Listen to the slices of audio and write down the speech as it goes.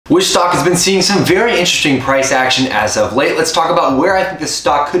Wish stock has been seeing some very interesting price action as of late. Let's talk about where I think this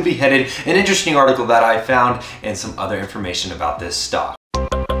stock could be headed, an interesting article that I found, and some other information about this stock.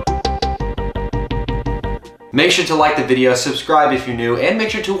 Make sure to like the video, subscribe if you're new, and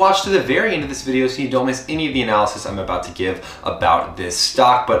make sure to watch to the very end of this video so you don't miss any of the analysis I'm about to give about this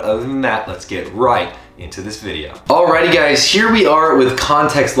stock. But other than that, let's get right into this video. Alrighty guys, here we are with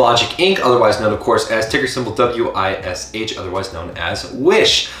Context Logic Inc., otherwise known of course as ticker symbol WISH, otherwise known as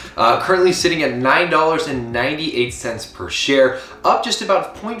Wish. Currently sitting at $9.98 per share, up just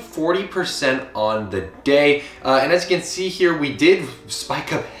about 0.40% on the day. And as you can see here, we did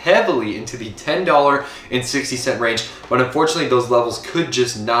spike up heavily into the $10.60 range, but unfortunately those levels could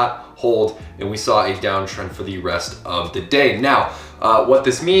just not hold, and we saw a downtrend for the rest of the day. Now, what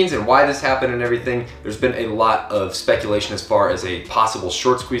this means and why this happened and everything, there's been a lot of speculation as far as a possible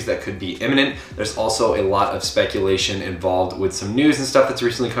short squeeze that could be imminent. There's also a lot of speculation involved with some news and stuff that's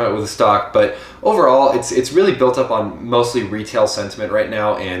recently come out with the stock, but overall it's really built up on mostly retail sentiment right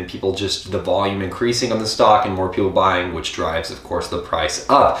now, and people just the volume increasing on the stock and more people buying, which drives of course the price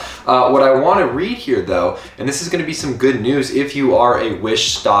up. What I want to read here though, and this is going to be some good news if you are a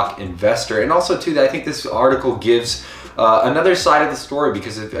Wish stock investor, and also too that I think this article gives another side of the story,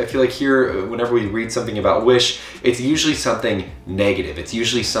 because I feel like here, whenever we read something about Wish, it's usually something negative. It's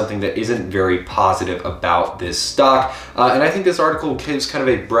usually something that isn't very positive about this stock. And I think this article gives kind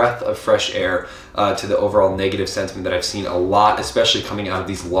of a breath of fresh air to the overall negative sentiment that I've seen a lot, especially coming out of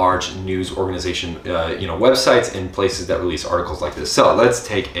these large news organization websites and places that release articles like this. So let's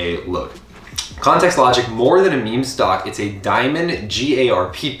take a look. Context Logic, more than a meme stock, it's a diamond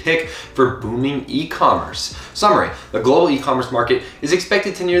GARP pick for booming e-commerce. Summary: the global e-commerce market is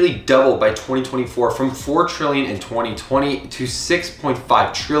expected to nearly double by 2024 from $4 trillion in 2020 to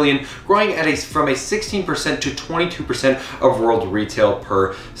 $6.5 trillion, growing at from a 16% to 22% of world retail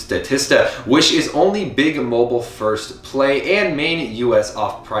per Statista. Wish is only big mobile first play and main US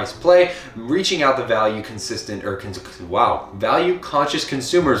off-price play, reaching out the value conscious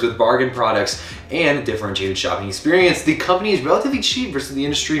consumers with bargain products and differentiated shopping experience. The company is relatively cheap versus the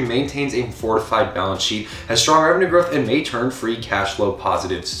industry, maintains a fortified balance sheet, has strong revenue growth, and may turn free cash flow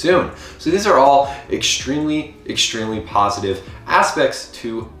positive soon. So these are all extremely positive aspects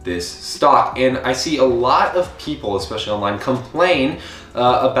to this stock. And I see a lot of people, especially online, complain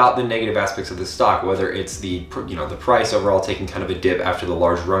about the negative aspects of this stock, whether it's the price overall taking kind of a dip after the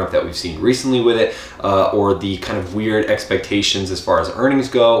large run-up that we've seen recently with it, or the kind of weird expectations as far as earnings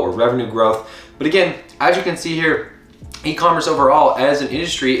go or revenue growth. But again, as you can see here, e-commerce overall as an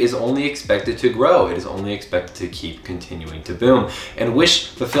industry is only expected to grow. It is only expected to keep continuing to boom. And Wish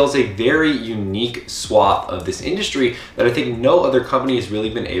fulfills a very unique swath of this industry that I think no other company has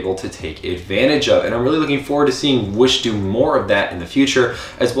really been able to take advantage of. And I'm really looking forward to seeing Wish do more of that in the future,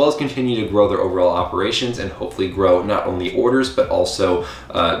 as well as continue to grow their overall operations and hopefully grow not only orders, but also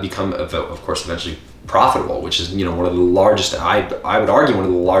become, of course, eventually profitable, which is one of the largest, I would argue one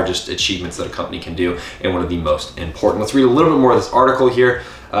of the largest achievements that a company can do, and one of the most important. Let's read a little bit more of this article here,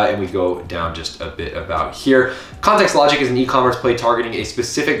 and we go down just a bit about here. Context Logic is an e-commerce play targeting a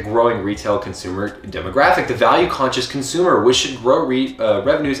specific growing retail consumer demographic, the value-conscious consumer, which should grow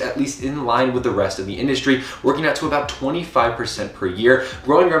revenues at least in line with the rest of the industry, working out to about 25% per year.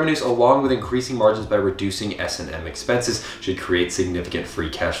 Growing revenues along with increasing margins by reducing S&M expenses should create significant free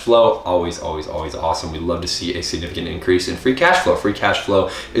cash flow. Always awesome. We love to see a significant increase in free cash flow. Free cash flow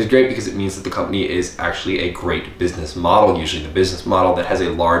is great because it means that the company is actually a great business model. Usually the business model that has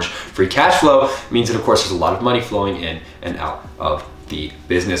a large free cash flow means that of course there's a lot of money flowing in and out of the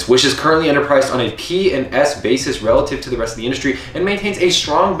business. Wish is currently underpriced on a P/S basis relative to the rest of the industry and maintains a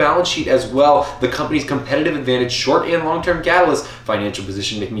strong balance sheet as well. The company's competitive advantage, short and long-term catalyst, financial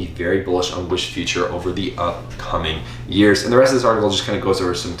position make me very bullish on Wish future over the upcoming years. And the rest of this article just kind of goes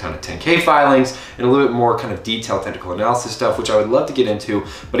over some kind of 10K filings and a little bit more kind of detailed technical analysis stuff, which I would love to get into.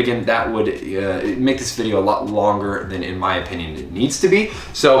 But again, that would make this video a lot longer than, in my opinion, it needs to be.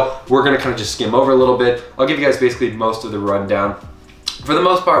 So we're gonna kind of just skim over a little bit. I'll give you guys basically most of the rundown. For the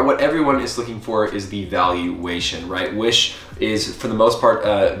most part, what everyone is looking for is the valuation, right? Wish is, for the most part,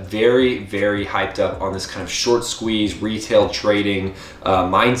 very hyped up on this kind of short squeeze, retail trading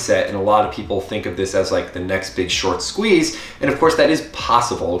mindset. And a lot of people think of this as like the next big short squeeze. And of course, that is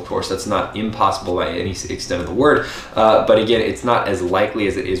possible. Of course, that's not impossible by any extent of the word. But again, it's not as likely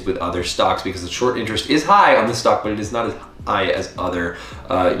as it is with other stocks, because the short interest is high on the stock, but it is not as as other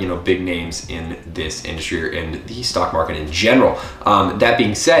big names in this industry or in the stock market in general. That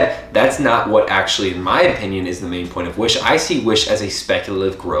being said, that's not what actually, in my opinion, is the main point of Wish. I see Wish as a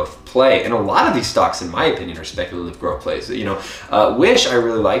speculative growth play. And a lot of these stocks, in my opinion, are speculative growth plays. You know, Wish I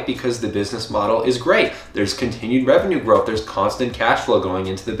really like because the business model is great. There's continued revenue growth. There's constant cash flow going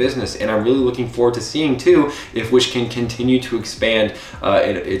into the business. And I'm really looking forward to seeing too if Wish can continue to expand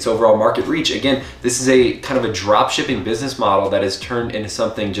its overall market reach. Again, this is a kind of a drop shipping business model that has turned into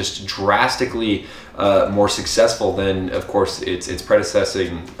something just drastically more successful than, of course, its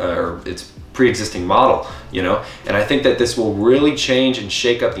predecessing or its pre-existing model, you know, and I think that this will really change and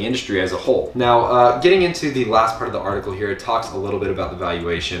shake up the industry as a whole. Now, getting into the last part of the article here, it talks a little bit about the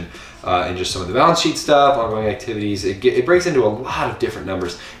valuation and just some of the balance sheet stuff, ongoing activities. It breaks into a lot of different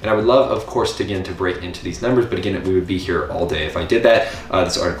numbers, and I would love, of course, to break into these numbers, but again, we would be here all day if I did that.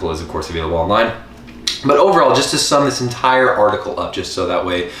 This article is, of course, available online. But overall, just to sum this entire article up, just so that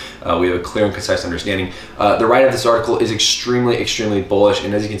way we have a clear and concise understanding, the write of this article is extremely bullish,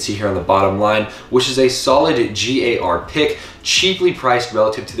 and as you can see here on the bottom line, which is a solid GAR pick, cheaply priced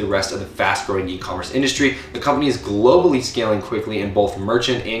relative to the rest of the fast-growing e-commerce industry. The company is globally scaling quickly in both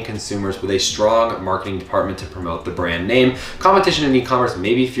merchant and consumers with a strong marketing department to promote the brand name. Competition in e-commerce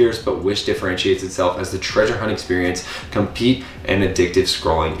may be fierce, but Wish differentiates itself as the treasure hunt experience, compete, and addictive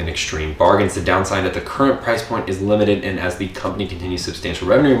scrolling and extreme bargains. The downside at the current price point is limited, and as the company continues substantial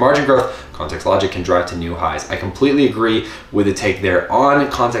revenue and margin growth, Context Logic can drive to new highs. I completely agree with the take there on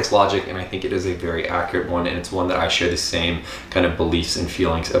Context Logic, and I think it is a very accurate one, and it's one that I share the same kind of beliefs and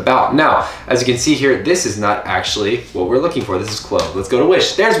feelings about. Now, as you can see here, this is not actually what we're looking for. This is closed. Let's go to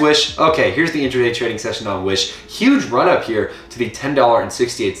Wish. There's Wish. Okay, here's the intraday trading session on Wish. Huge run up here to the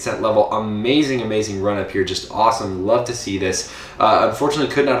 $10.68 level. Amazing run up here. Just awesome. Love to see this.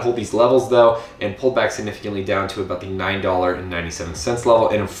 Unfortunately, could not hold these levels though, and pulled back significantly down to about the $9.97 level.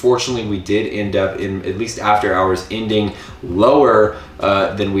 And unfortunately, we did end up, in at least after hours, ending lower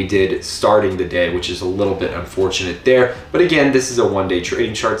than we did starting the day, which is a little bit unfortunate there. But again, this is a one-day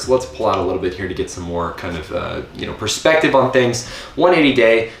trading chart, so let's pull out a little bit here to get some more kind of perspective on things. 180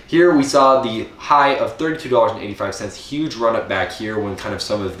 day, here we saw the high of $32.85, huge run up back here when kind of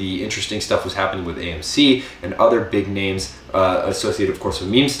some of the interesting stuff was happening with AMC and other big names associated, of course,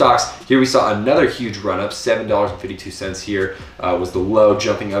 with meme stocks. Here we saw another huge run up, $7.52 here was the low,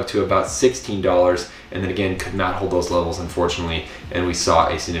 jumping up to about $16, and then again could not hold those levels, unfortunately, and we saw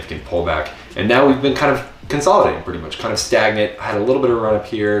a significant pullback. And now we've been kind of consolidating pretty much, kind of stagnant. I had a little bit of run up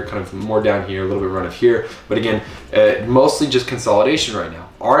here, kind of more down here, a little bit of run up here, but again, mostly just consolidation right now.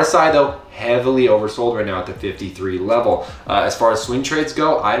 RSI though, heavily oversold right now at the 53 level. As far as swing trades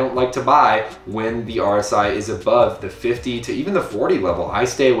go, I don't like to buy when the RSI is above the 50 to even the 40 level. I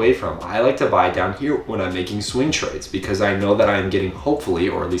stay away from. I like to buy down here when I'm making swing trades because I know that I am getting, hopefully,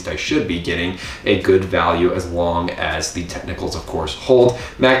 or at least I should be getting, a good value as long as the technicals, of course, hold.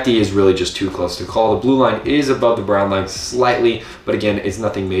 MACD is really just too close to call. The blue line is above the brown line slightly, but again, it's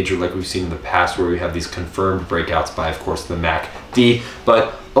nothing major like we've seen in the past where we have these confirmed breakouts by, of course, the MACD.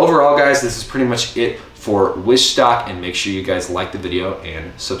 But overall, guys, this is pretty much it for Wish stock, and make sure you guys like the video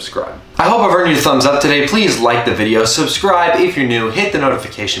and subscribe. I hope I've earned your thumbs up today. Please like the video, subscribe if you're new, hit the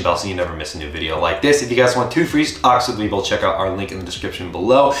notification bell so you never miss a new video like this. If you guys want 2 free stocks with WeBull, check out our link in the description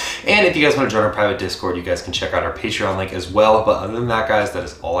below. And if you guys want to join our private Discord, you guys can check out our Patreon link as well. But other than that, guys, that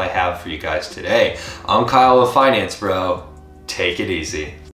is all I have for you guys today. I'm Kyle with Finance Bro. Take it easy.